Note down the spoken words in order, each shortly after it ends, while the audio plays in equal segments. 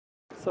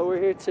So we're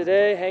here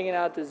today hanging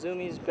out at the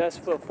Zumiez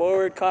Best Foot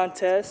Forward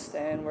contest,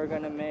 and we're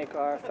gonna make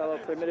our fellow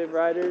primitive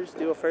riders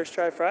do a first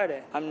try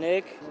Friday. I'm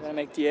Nick. We're gonna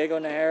make Diego,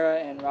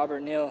 Najera, and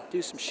Robert Neal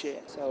do some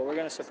shit. So we're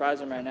gonna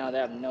surprise them right now. They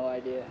have no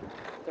idea.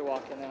 They're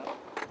walking out.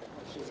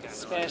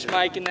 Spanish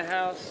Mike in the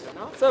house.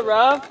 What's up,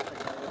 Rob?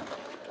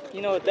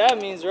 You know what that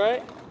means,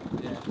 right?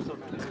 Yeah.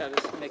 He's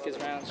gotta make his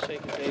rounds,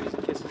 shake his babies,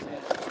 and kiss his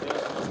hands.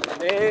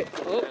 Hey.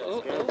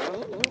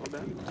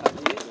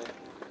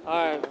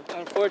 Alright,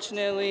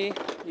 unfortunately,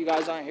 you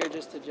guys aren't here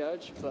just to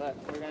judge, but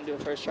we're going to do a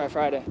first try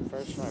Friday.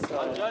 First try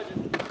Friday. I'm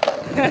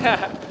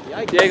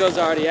judging. Diego's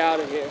already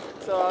out of here.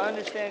 So I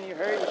understand you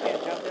hurt, you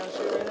can't jump down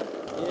shit right now?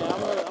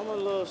 Yeah, I'm a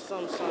little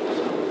something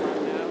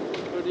right now.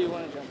 Where do you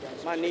want to jump down?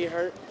 My knee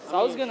hurt. So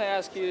I was going to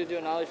ask you to do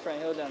an ollie front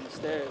heel down the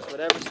stairs,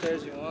 whatever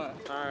stairs you want.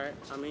 Alright,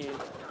 I mean,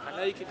 I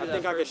know you could do I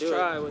think that I could first do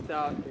try it.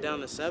 without... Down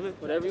to 7?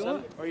 Whatever you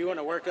want. Or you want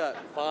to work up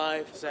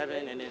 5,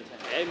 7, and then 10?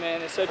 Hey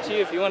man, it's up to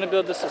you. If you want to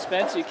build the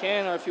suspense, you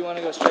can, or if you want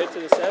to go straight to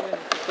the 7.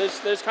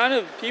 There's kind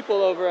of people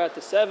over at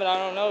the 7. I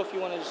don't know if you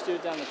want to just do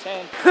it down to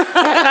 10.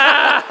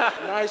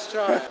 Nice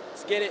try.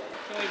 Let's get it.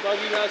 Can we bug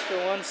you guys for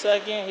 1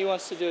 second? He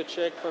wants to do a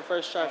trick for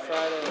first try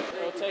Friday.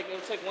 It'll take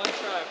 1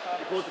 try,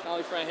 probably.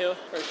 Ollie front heel,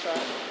 first try.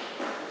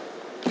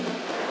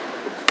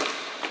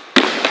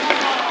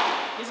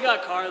 He's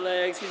got car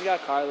legs. He's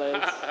got car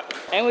legs.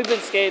 And we've been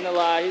skating a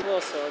lot. He's a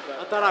little sore, but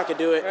I thought I could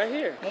do it. right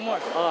here. One more.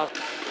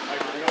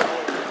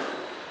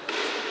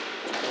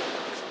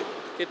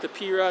 Get the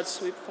P-Rod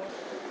sweep for him.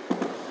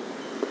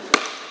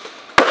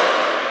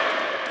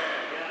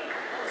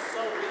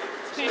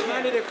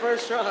 I did it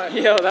first try.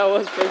 Yo, that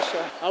was first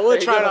try. I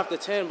would try it off the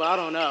 10, but I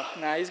don't know.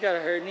 Nah, he's got a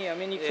hurt knee. I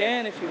mean, you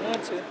can if you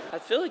want to. I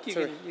feel like you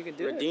can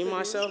do it. Redeem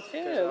myself?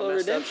 Yeah, a little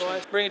redemption.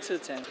 Bring it to the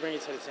 10. Bring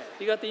it to the 10.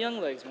 You got the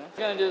young legs, man. He's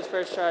gonna do his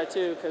first try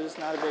too, because it's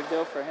not a big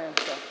deal for him.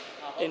 So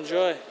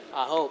enjoy.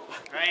 I hope.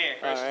 Right here.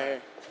 First try. All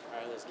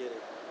right, let's get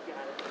it.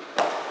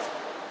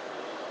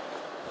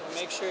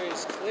 Make sure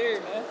he's clear,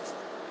 man.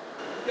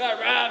 You got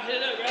Rob.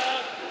 Hit it up,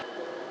 Rob.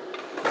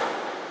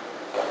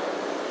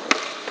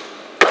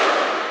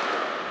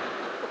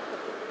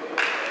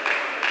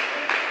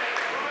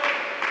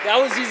 That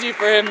was easier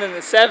for him than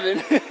the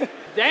 7.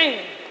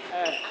 Dang.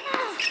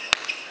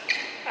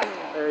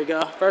 There we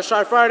go. First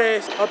try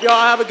Fridays. Hope y'all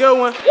have a good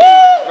one.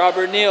 Woo!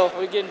 Robert Neal. Are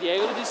we getting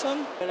Diego to do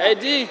something? Hey,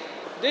 D.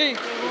 He's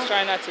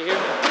trying not to hear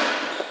me.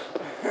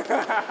 So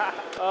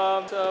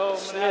I'm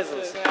gonna have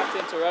to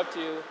interrupt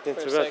you for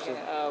a second.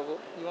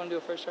 You want to do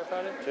a first try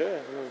Friday? Sure.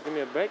 Give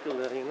me a break a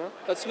little, you know?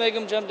 Let's make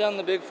him jump down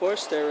the big 4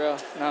 stair rail.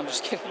 No, I'm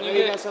just kidding.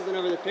 You got something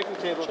over the picnic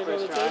table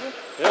first try.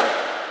 Yeah.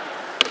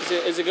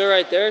 Is it good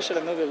right there, or should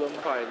I move it a little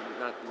more? Probably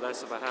not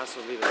less of a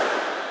hassle, leave it there.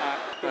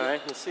 All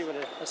right, let's see what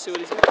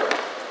he's got.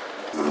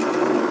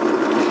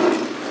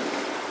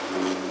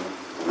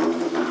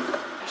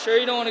 You sure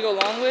you don't want to go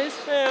long ways?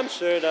 Yeah, I'm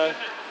sure, though.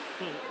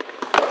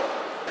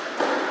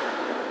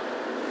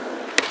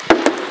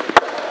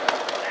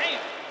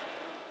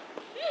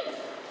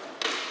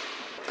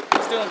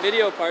 He's doing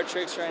video part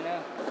tricks right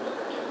now.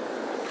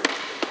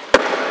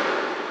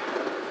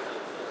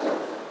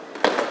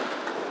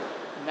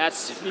 And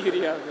that's the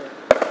beauty of it.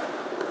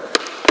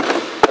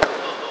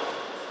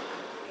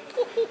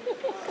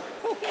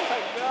 Oh my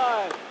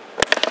God.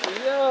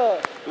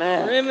 Yeah.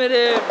 Man.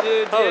 Primitive,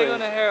 dude. Diego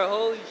Najera,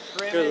 holy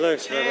shit. Good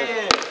looks, brother.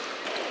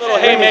 Little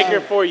haymaker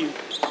for you.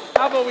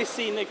 How about we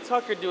see Nick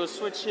Tucker do a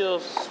switch heel,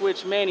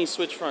 switch Manny,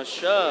 switch front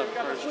shove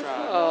first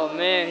try? Oh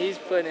man, he's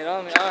putting it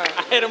on me. All right.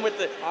 I hit him with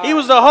the. He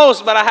was the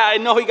host, but I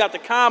know he got the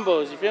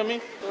combos. You feel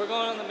me? So we're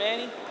going on the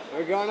Manny.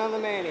 We're going on the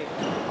Manny.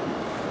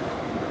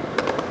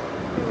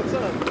 Hey, what's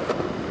up?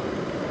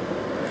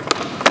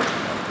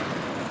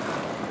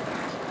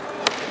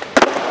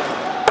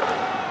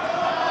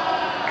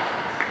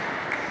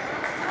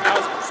 That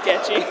was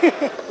sketchy.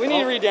 We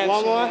need redemption.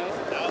 One more. Man.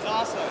 That was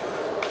awesome.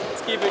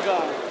 Let's keep it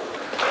going.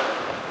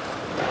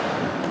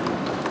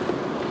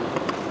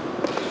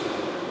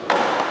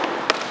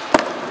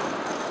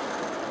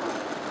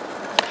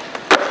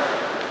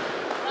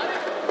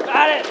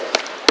 Got it.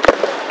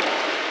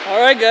 All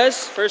right,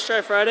 guys. First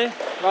try Friday.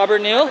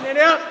 Robert Neal.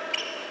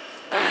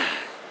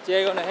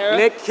 Diego Najera.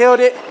 Nick killed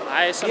it.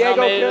 I somehow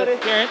made an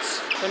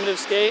appearance. Primitive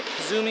Skate.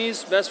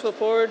 Zumiez Best Foot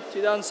Forward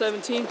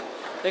 2017.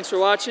 Thanks for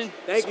watching.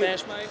 Thank you.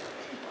 Spanish Mike.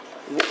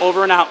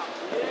 Over and out.